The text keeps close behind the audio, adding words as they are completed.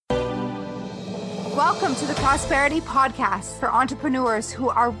Welcome to the Prosperity Podcast for entrepreneurs who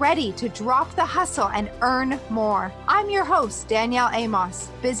are ready to drop the hustle and earn more. I'm your host, Danielle Amos,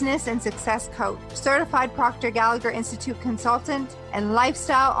 business and success coach, certified Proctor Gallagher Institute consultant, and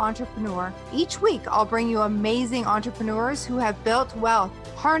lifestyle entrepreneur. Each week, I'll bring you amazing entrepreneurs who have built wealth,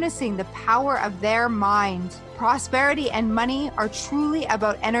 harnessing the power of their mind. Prosperity and money are truly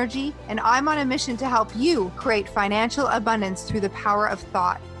about energy, and I'm on a mission to help you create financial abundance through the power of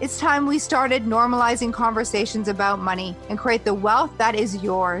thought. It's time we started normalizing conversations about money and create the wealth that is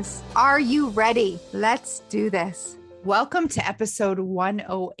yours. Are you ready? Let's do this. Welcome to episode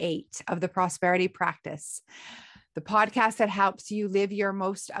 108 of the Prosperity Practice, the podcast that helps you live your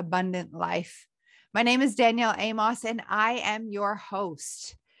most abundant life. My name is Danielle Amos, and I am your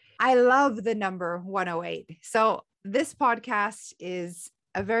host. I love the number 108. So this podcast is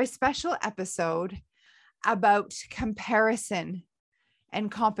a very special episode about comparison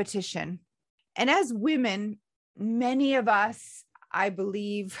and competition. And as women, many of us, I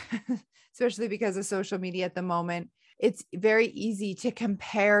believe, especially because of social media at the moment, it's very easy to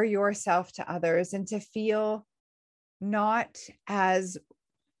compare yourself to others and to feel not as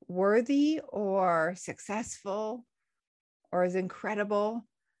worthy or successful or as incredible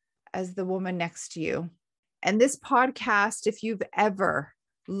as the woman next to you. And this podcast, if you've ever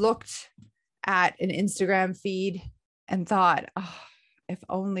looked at an Instagram feed and thought, oh, if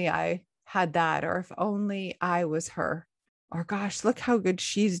only I had that, or if only I was her, or gosh, look how good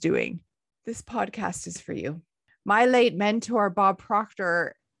she's doing, this podcast is for you. My late mentor, Bob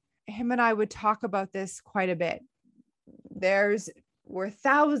Proctor, him and I would talk about this quite a bit. Were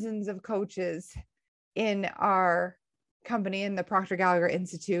thousands of coaches in our company in the Proctor Gallagher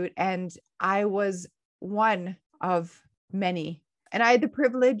Institute, and I was one of many. And I had the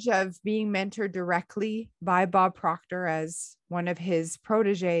privilege of being mentored directly by Bob Proctor as one of his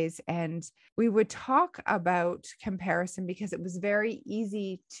proteges. And we would talk about comparison because it was very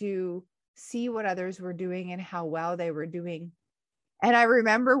easy to see what others were doing and how well they were doing. And I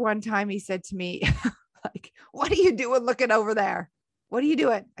remember one time he said to me, like, what are you doing looking over there? What are you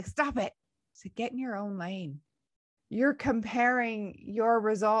doing? Like, stop it. So get in your own lane. You're comparing your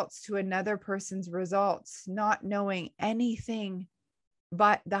results to another person's results, not knowing anything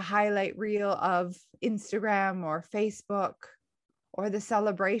but the highlight reel of Instagram or Facebook or the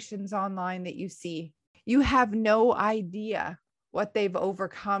celebrations online that you see. You have no idea what they've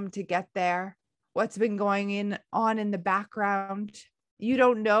overcome to get there, what's been going on in the background. You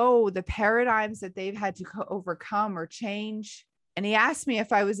don't know the paradigms that they've had to overcome or change. And he asked me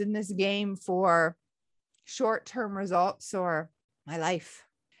if I was in this game for short-term results or my life.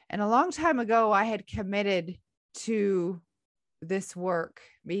 And a long time ago, I had committed to this work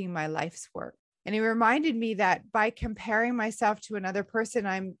being my life's work. And he reminded me that by comparing myself to another person,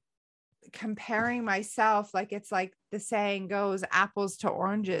 I'm comparing myself, like it's like the saying goes, apples to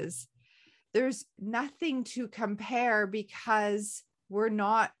oranges. There's nothing to compare because we're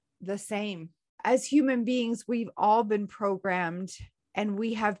not the same. As human beings, we've all been programmed and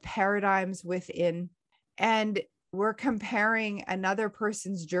we have paradigms within. And we're comparing another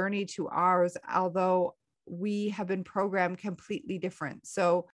person's journey to ours, although we have been programmed completely different.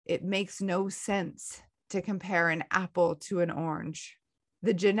 So it makes no sense to compare an apple to an orange.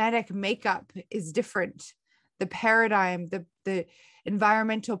 The genetic makeup is different. The paradigm, the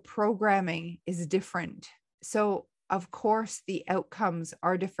environmental programming is different. So of course, the outcomes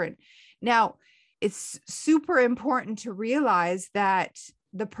are different. Now, it's super important to realize that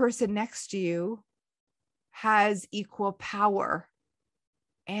the person next to you has equal power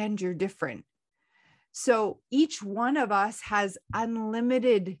and you're different. So each one of us has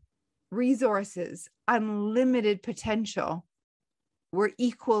unlimited resources, unlimited potential. We're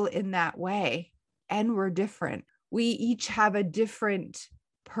equal in that way and we're different. We each have a different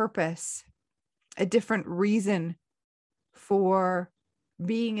purpose, a different reason for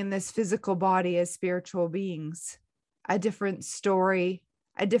being in this physical body as spiritual beings, a different story,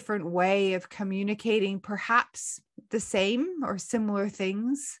 a different way of communicating, perhaps the same or similar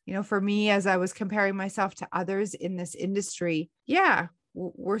things. You know, for me, as I was comparing myself to others in this industry,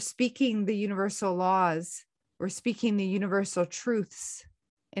 we're speaking the universal laws. We're speaking the universal truths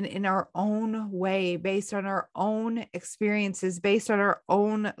in our own way, based on our own experiences, based on our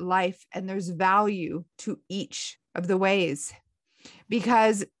own life. And there's value to each of the ways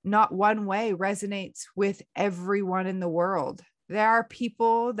because not one way resonates with everyone in the world. There are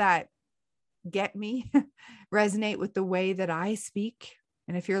people that get me, resonate with the way that I speak.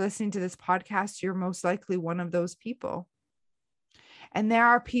 And if you're listening to this podcast, you're most likely one of those people. And there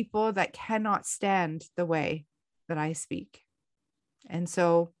are people that cannot stand the way that I speak. And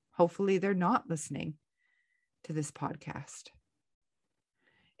so Hopefully they're not listening to this podcast.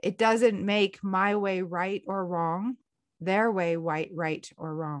 It doesn't make my way right or wrong, their way right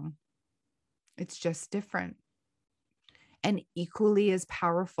or wrong. It's just different and equally as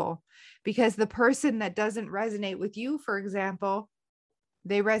powerful, because the person that doesn't resonate with you, for example,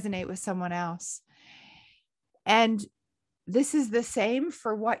 they resonate with someone else. And this is the same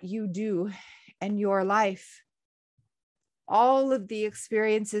for what you do in your life. All of the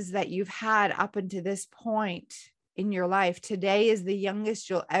experiences that you've had up until this point in your life, today is the youngest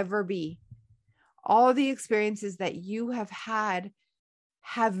you'll ever be. All the experiences that you have had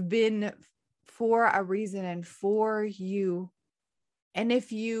have been for a reason and for you. And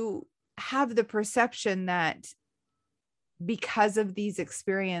if you have the perception that because of these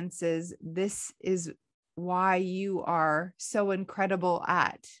experiences, this is why you are so incredible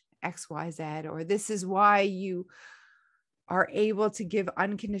at XYZ, or this is why you are able to give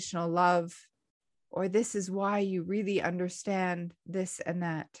unconditional love, or this is why you really understand this and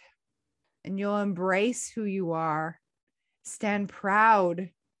that, and you'll embrace who you are, stand proud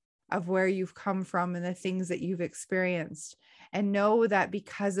of where you've come from and the things that you've experienced, and know that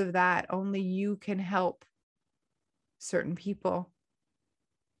because of that, only you can help certain people.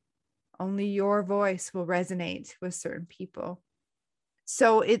 Only your voice will resonate with certain people.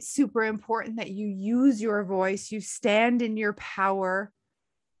 So it's super important that you use your voice, you stand in your power,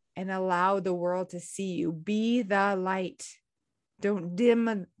 and allow the world to see you. Be the light. Don't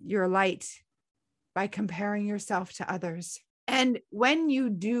dim your light by comparing yourself to others. And when you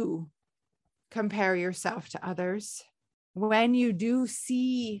do compare yourself to others, when you do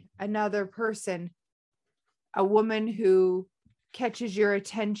see another person, a woman who catches your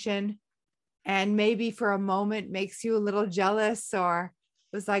attention and maybe for a moment makes you a little jealous, or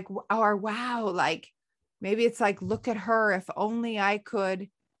was like, or wow, like maybe it's like, look at her, if only I could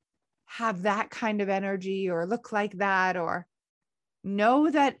have that kind of energy or look like that, or know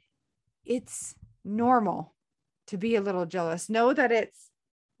that it's normal to be a little jealous. Know that it's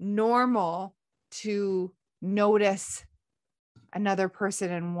normal to notice another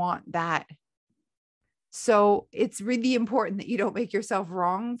person and want that. So it's really important that you don't make yourself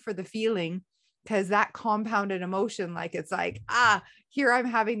wrong for the feeling, because that compounded emotion, like it's like, here I'm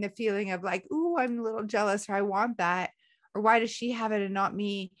having the feeling of like, ooh, I'm a little jealous, or I want that, or why does she have it and not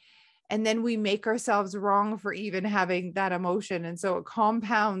me? And then we make ourselves wrong for even having that emotion. And so it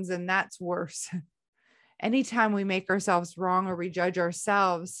compounds, and that's worse. Anytime we make ourselves wrong or we judge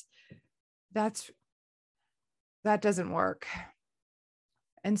ourselves, that doesn't work.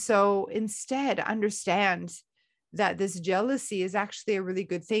 And so instead, understand that this jealousy is actually a really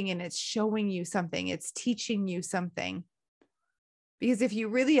good thing, and it's showing you something. It's teaching you something. Because if you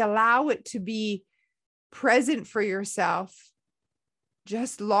really allow it to be present for yourself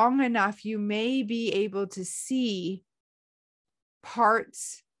just long enough, you may be able to see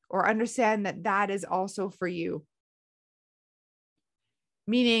parts or understand that that is also for you.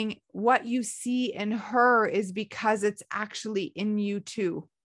 Meaning what you see in her is because it's actually in you too.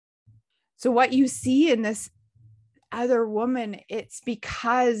 So what you see in this other woman, it's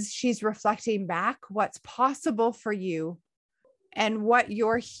because she's reflecting back what's possible for you and what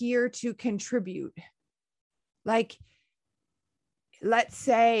you're here to contribute. Like, let's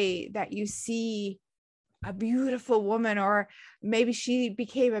say that you see a beautiful woman, or maybe she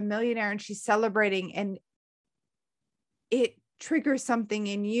became a millionaire and she's celebrating, and it triggers something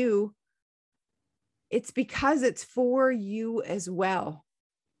in you. It's because it's for you as well.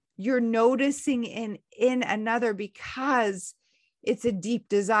 You're noticing in another because it's a deep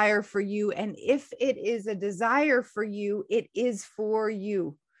desire for you. And if it is a desire for you, it is for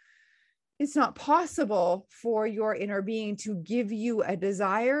you. It's not possible for your inner being to give you a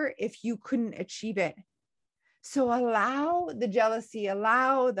desire if you couldn't achieve it. So allow the jealousy,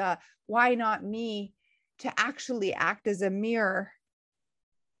 allow the why not me to actually act as a mirror,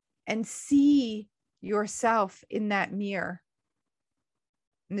 and see yourself in that mirror.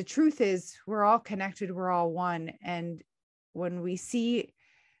 And the truth is, we're all connected, we're all one. And when we see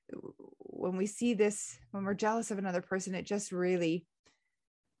this, when we're jealous of another person, it just really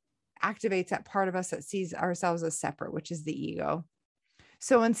activates that part of us that sees ourselves as separate, which is the ego.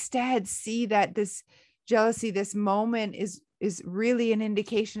 So instead, see that this jealousy, this moment is really an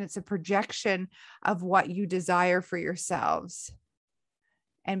indication. It's a projection of what you desire for yourselves.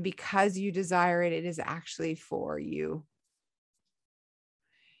 And because you desire it, it is actually for you.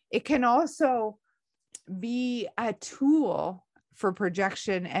 It can also be a tool for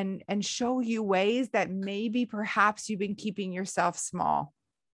projection and show you ways that maybe perhaps you've been keeping yourself small.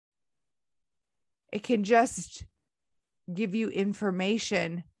 It can just give you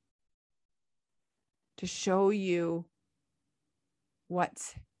information to show you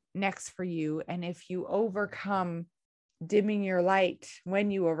what's next for you. And if you overcome dimming your light,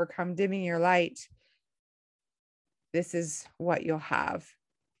 when you overcome dimming your light, this is what you'll have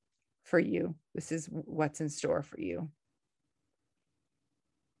for you. This is what's in store for you.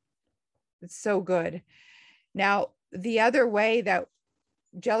 It's so good. Now, the other way that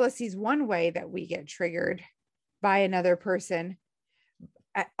jealousy is one way that we get triggered by another person.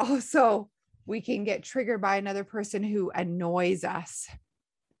 Also, we can get triggered by another person who annoys us,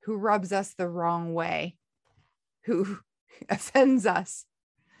 who rubs us the wrong way, who offends us.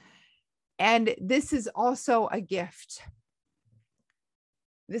 And this is also a gift.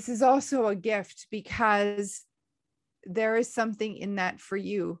 This is also a gift because there is something in that for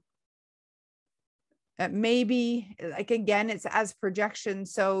you. Maybe, like, again, it's as projection.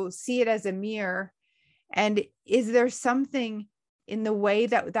 So see it as a mirror. And is there something in the way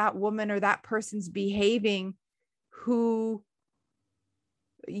that that woman or that person's behaving who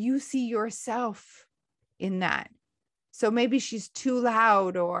you see yourself in that? So maybe she's too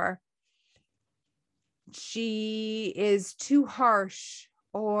loud, or she is too harsh,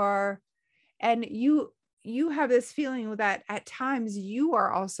 and you have this feeling that at times you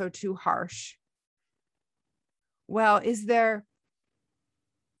are also too harsh. Well, is there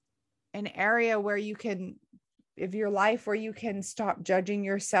an area where you can, of your life, where you can stop judging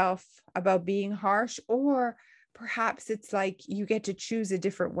yourself about being harsh? Or perhaps it's like you get to choose a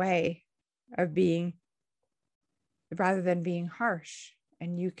different way of being, rather than being harsh,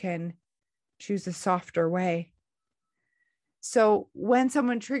 and you can choose a softer way. So when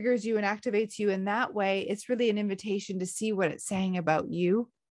someone triggers you and activates you in that way, it's really an invitation to see what it's saying about you.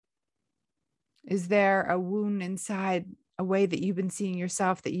 Is there a wound inside, a way that you've been seeing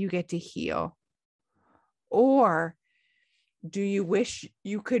yourself that you get to heal? Or do you wish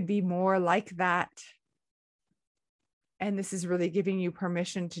you could be more like that? And this is really giving you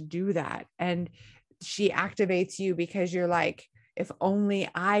permission to do that. And she activates you because you're like, if only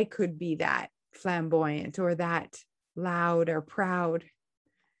I could be that flamboyant or that loud or proud.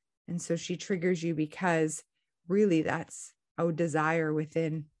 And so she triggers you because really that's a desire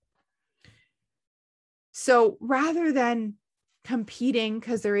within. So rather than competing,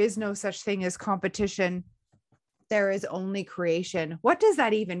 because there is no such thing as competition, there is only creation. What does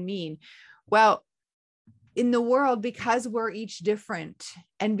that even mean? Well, in the world, because we're each different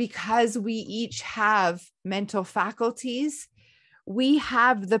and because we each have mental faculties, we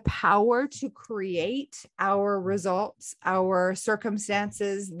have the power to create our results, our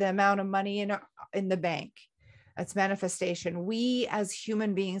circumstances, the amount of money in the bank. That's manifestation. We as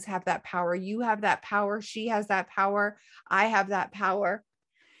human beings have that power. You have that power. She has that power. I have that power.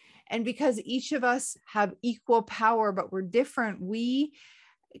 And because each of us have equal power, but we're different, we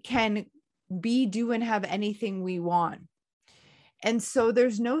can be, do, and have anything we want. And so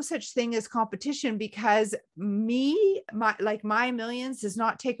there's no such thing as competition, because my millions does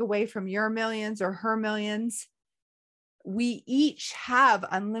not take away from your millions or her millions. We each have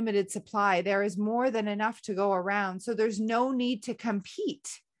unlimited supply. There is more than enough to go around. So there's no need to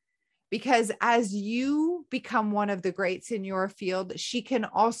compete, because as you become one of the greats in your field, she can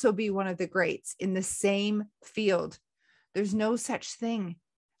also be one of the greats in the same field. There's no such thing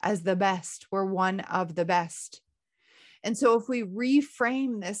as the best. We're one of the best. And so if we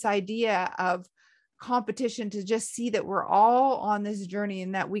reframe this idea of competition to just see that we're all on this journey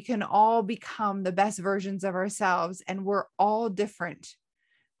and that we can all become the best versions of ourselves, and we're all different,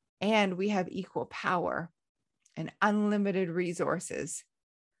 and we have equal power and unlimited resources.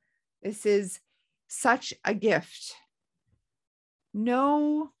 This is such a gift.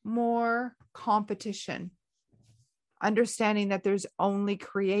 No more competition. Understanding that there's only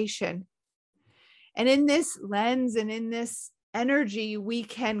creation. And in this lens and in this energy, we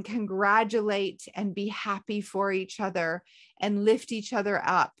can congratulate and be happy for each other and lift each other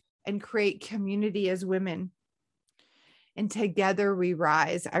up and create community as women. And together we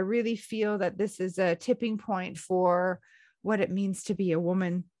rise. I really feel that this is a tipping point for what it means to be a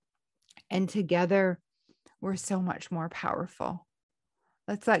woman. And together we're so much more powerful.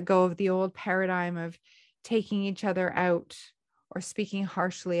 Let's let go of the old paradigm of taking each other out or speaking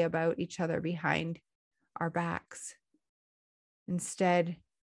harshly about each other behind our backs. Instead,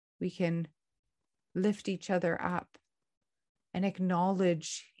 we can lift each other up and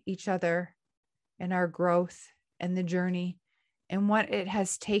acknowledge each other and our growth and the journey and what it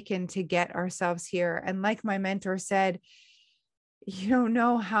has taken to get ourselves here. And like my mentor said, you don't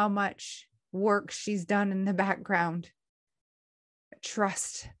know how much work she's done in the background.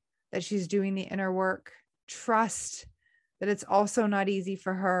 Trust that she's doing the inner work. Trust that it's also not easy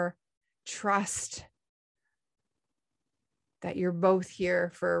for her. Trust that you're both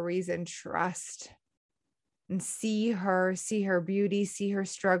here for a reason. Trust and see her beauty, see her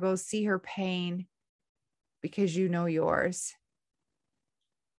struggles, see her pain, because you know yours.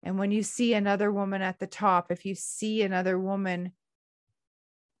 And when you see another woman at the top, if you see another woman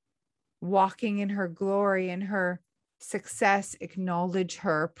walking in her glory and her success, acknowledge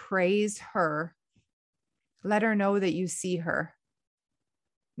her, praise her, let her know that you see her.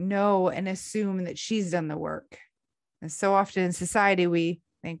 Know and assume that she's done the work. And so often in society, we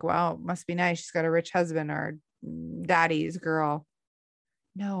think, well, it must be nice. She's got a rich husband or daddy's girl.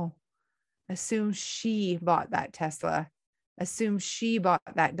 No, assume she bought that Tesla. Assume she bought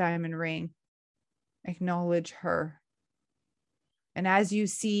that diamond ring. Acknowledge her. And as you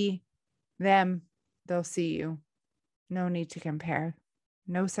see them, they'll see you. No need to compare.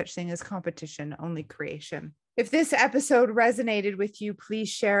 No such thing as competition, only creation. If this episode resonated with you, please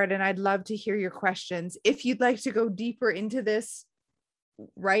share it. And I'd love to hear your questions. If you'd like to go deeper into this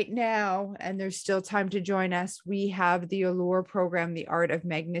right now, and there's still time to join us, we have the Allure program, The Art of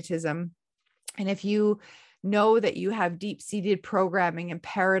Magnetism. And if you know that you have deep-seated programming and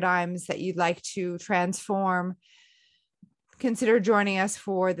paradigms that you'd like to transform, consider joining us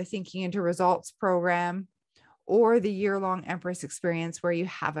for the Thinking into Results program or the year-long Empress experience, where you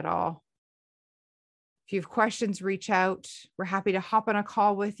have it all. If you have questions, reach out. We're happy to hop on a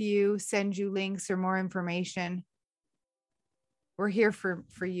call with you, send you links or more information. We're here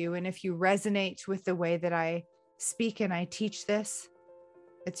for you. And if you resonate with the way that I speak and I teach this,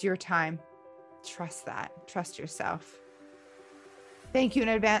 it's your time. Trust that. Trust yourself. Thank you in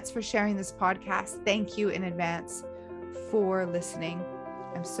advance for sharing this podcast. Thank you in advance for listening.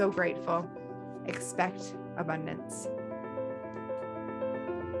 I'm so grateful. Expect abundance.